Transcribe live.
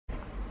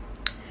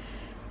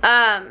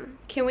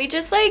Can we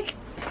just like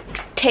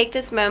take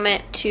this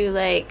moment to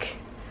like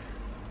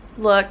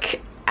look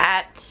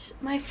at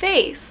my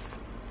face?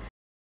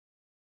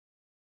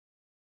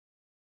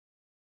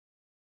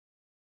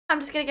 I'm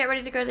just gonna get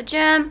ready to go to the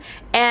gym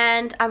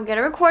and I'm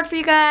gonna record for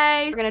you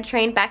guys. We're gonna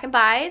train back and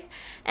buys,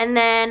 and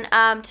then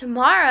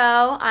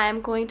tomorrow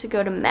I'm going to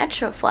go to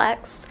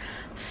Metroflex,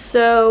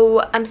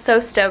 so I'm so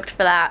stoked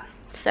for that.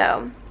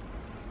 So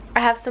I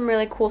have some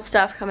really cool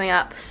stuff coming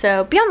up,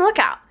 so be on the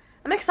lookout.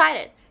 I'm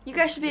excited. You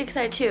guys should be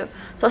excited too.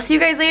 So I'll see you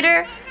guys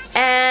later,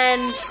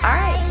 and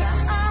alright.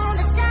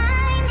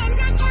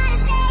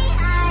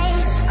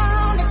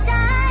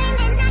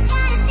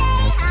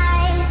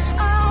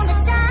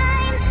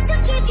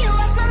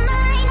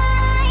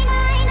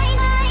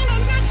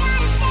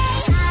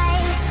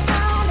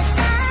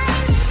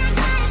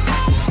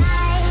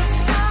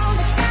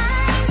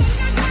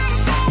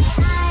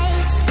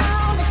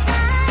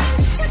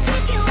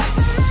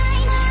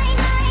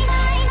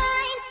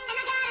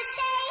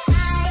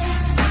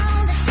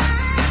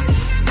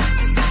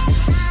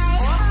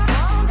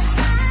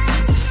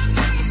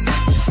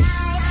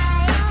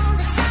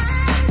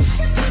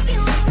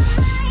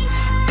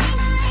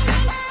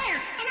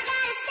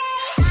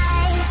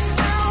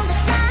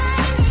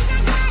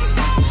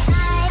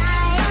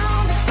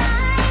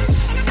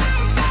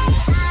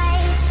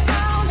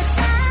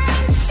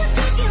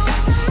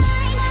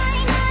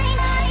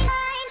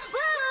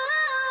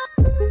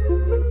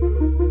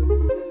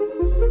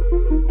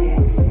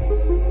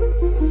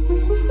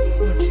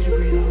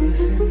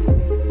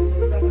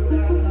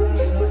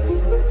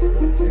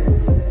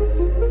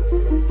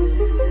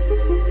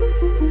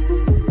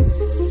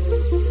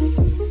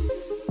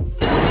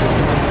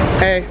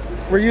 Hey,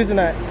 we're using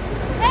that.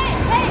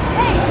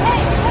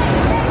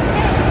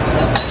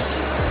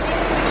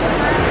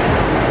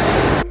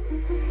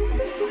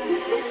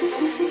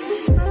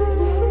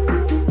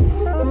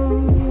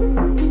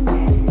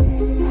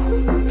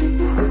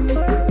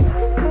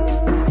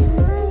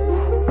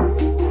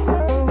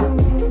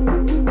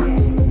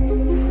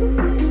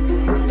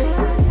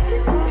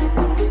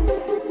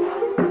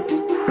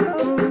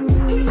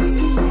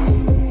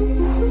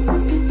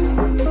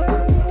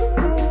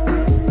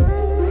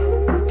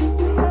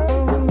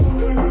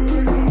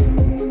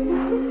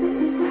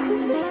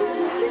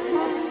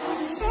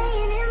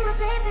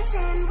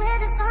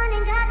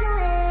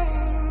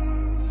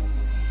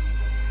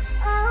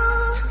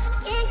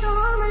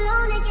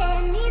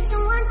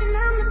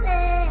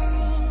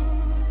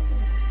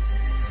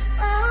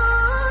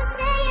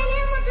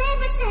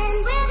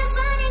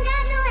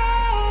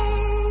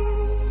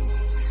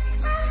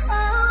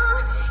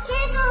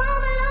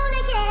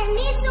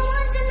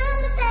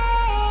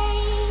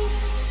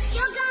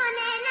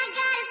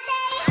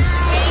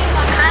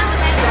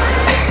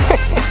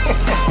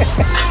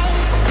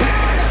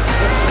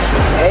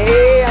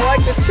 Hey, I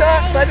like the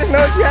chucks. I didn't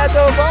know she had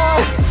those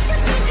on.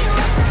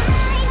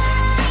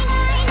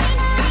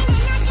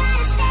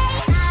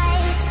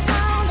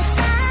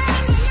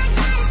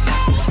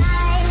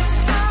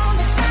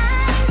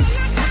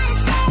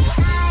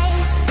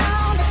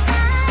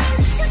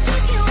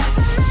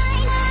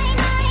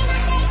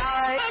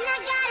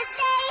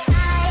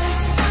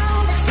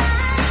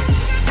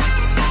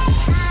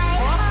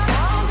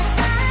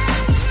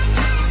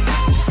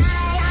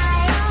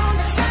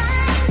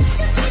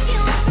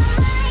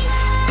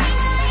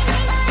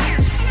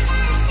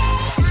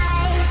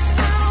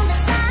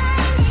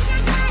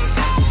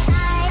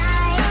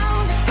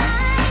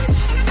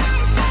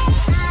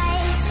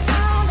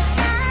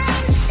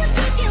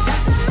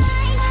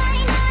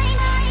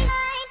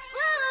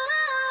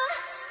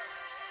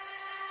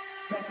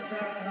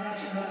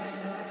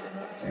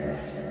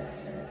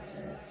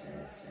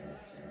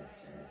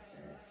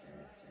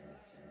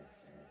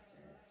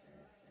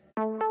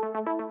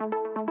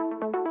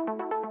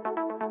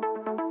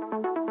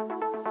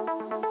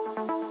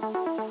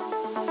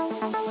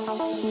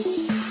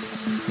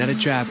 Not a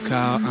trap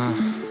call,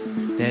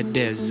 that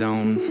dead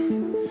zone.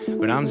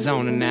 But I'm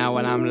zoning now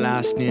while I'm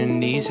lost in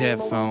these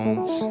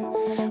headphones.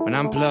 When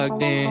I'm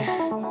plugged in,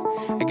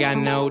 I got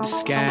no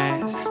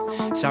disguise.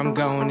 So I'm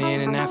going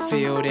in and I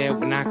feel that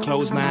when I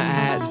close my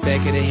eyes.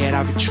 Back of the head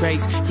I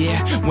retrace, yeah,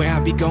 where I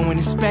be going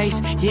in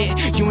space. Yeah,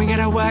 you ain't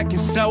gotta walk it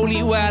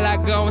slowly while I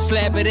go and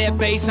slap at that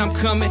bass. I'm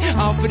coming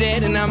off of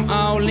that and I'm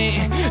all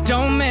in.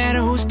 Don't matter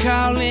who's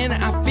calling,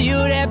 I feel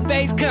that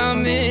bass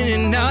coming.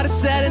 And all of a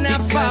sudden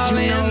I'm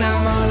falling. You know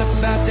I'm all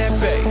about that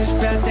bass,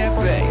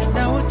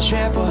 no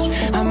trouble.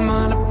 I'm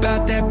all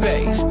about that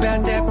bass,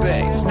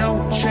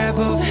 no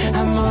trouble.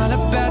 I'm all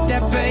about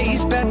that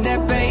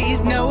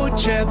bass, no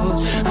trouble.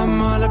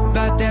 I'm all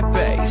about that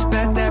bass,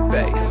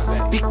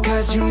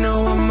 because you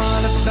know I'm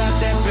all about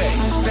that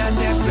bass,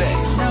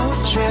 no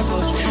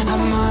trouble.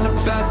 I'm all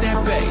about that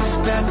bass,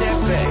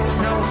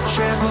 no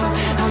trouble.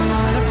 I'm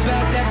all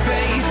about that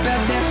bass,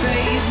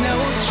 no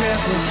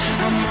trouble.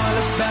 I'm all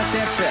about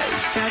that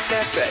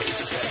bass,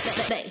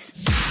 bass.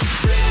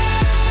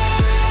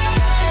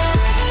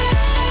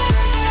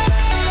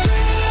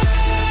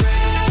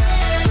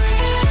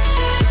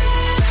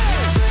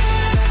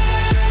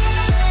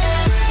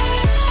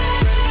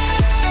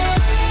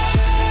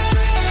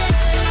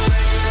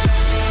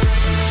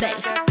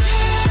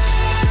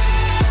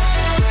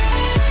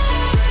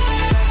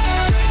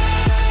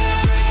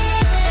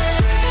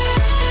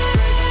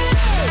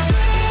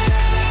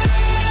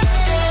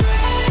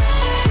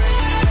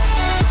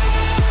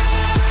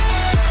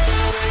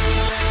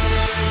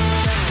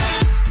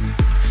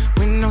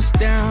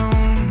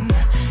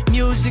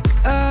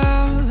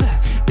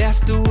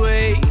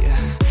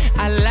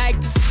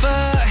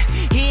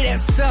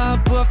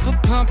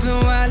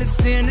 bumping while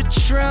it's in the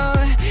trunk.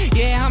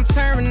 Yeah, I'm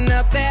turning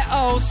up that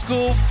old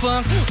school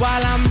funk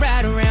while I'm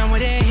riding around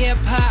with that hip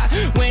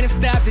hop. When it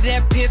stopped at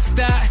that pit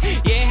stop,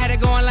 yeah, had it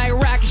going like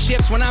rocket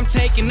ships. When I'm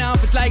taking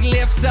off, it's like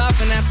lift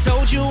off. And I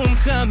told you I'm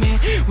coming,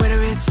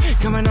 whether it's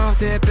coming off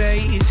that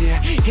bass,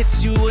 yeah,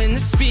 hits you in the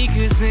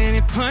speakers, then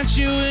it punch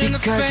you in the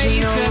face. Because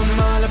you know I'm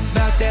all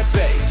about that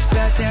bass,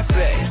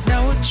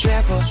 no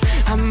trouble.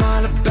 I'm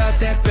all about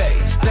that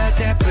bass,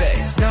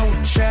 no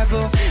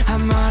trouble.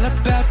 I'm all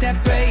about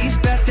that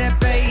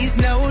bass,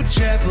 no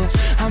trouble.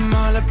 I'm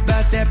all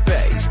about that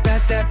bass,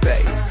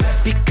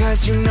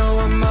 because you know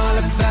I'm all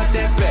about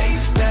that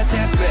bass,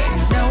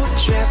 no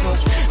trouble.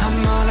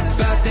 I'm all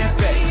about that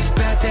bass,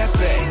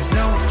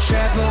 no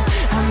trouble.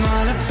 I'm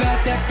all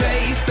about that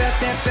bass,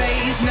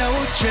 no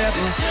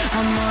trouble.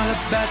 I'm all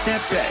about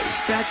that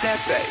bass,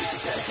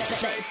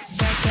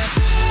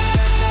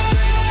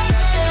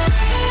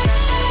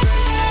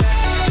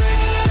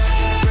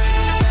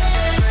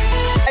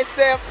 I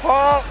said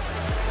pump.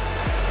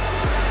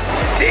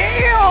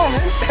 Damn!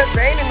 That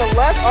vein in the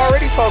left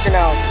already poking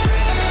out.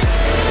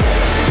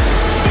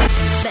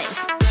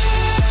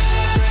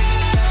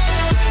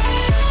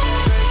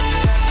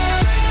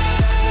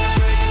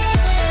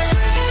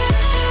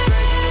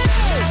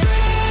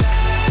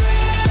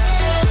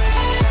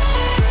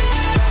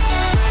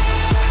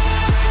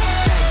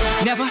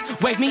 Never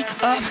wake me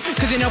up,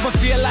 cause it never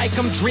feel like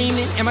I'm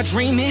dreaming. Am I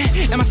dreaming?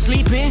 Am I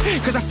sleeping?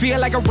 Cause I feel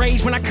like a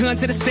rage when I come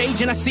to the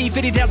stage and I see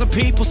 50,000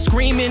 people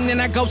screaming. And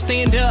I go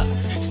stand up,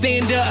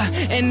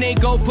 and they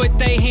go put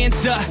their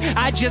hands up.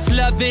 I just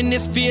loving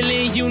this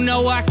feeling, you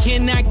know I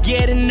cannot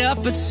get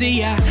enough. But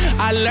see,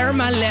 I learned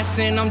my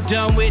lesson, I'm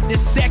done with the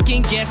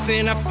second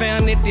guessing. I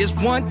found that there's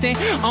one thing,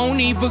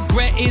 only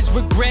regret is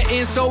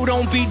regretting. So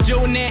don't be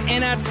doing that,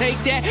 and I take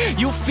that.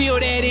 You'll feel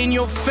that in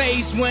your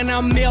face when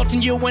I'm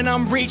melting you, when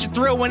I'm reaching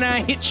through, when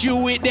I hit you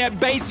with that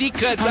bass.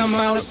 Because I'm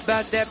all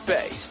about that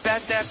bass,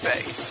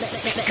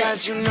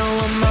 because you know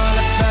I'm all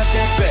about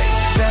that bass.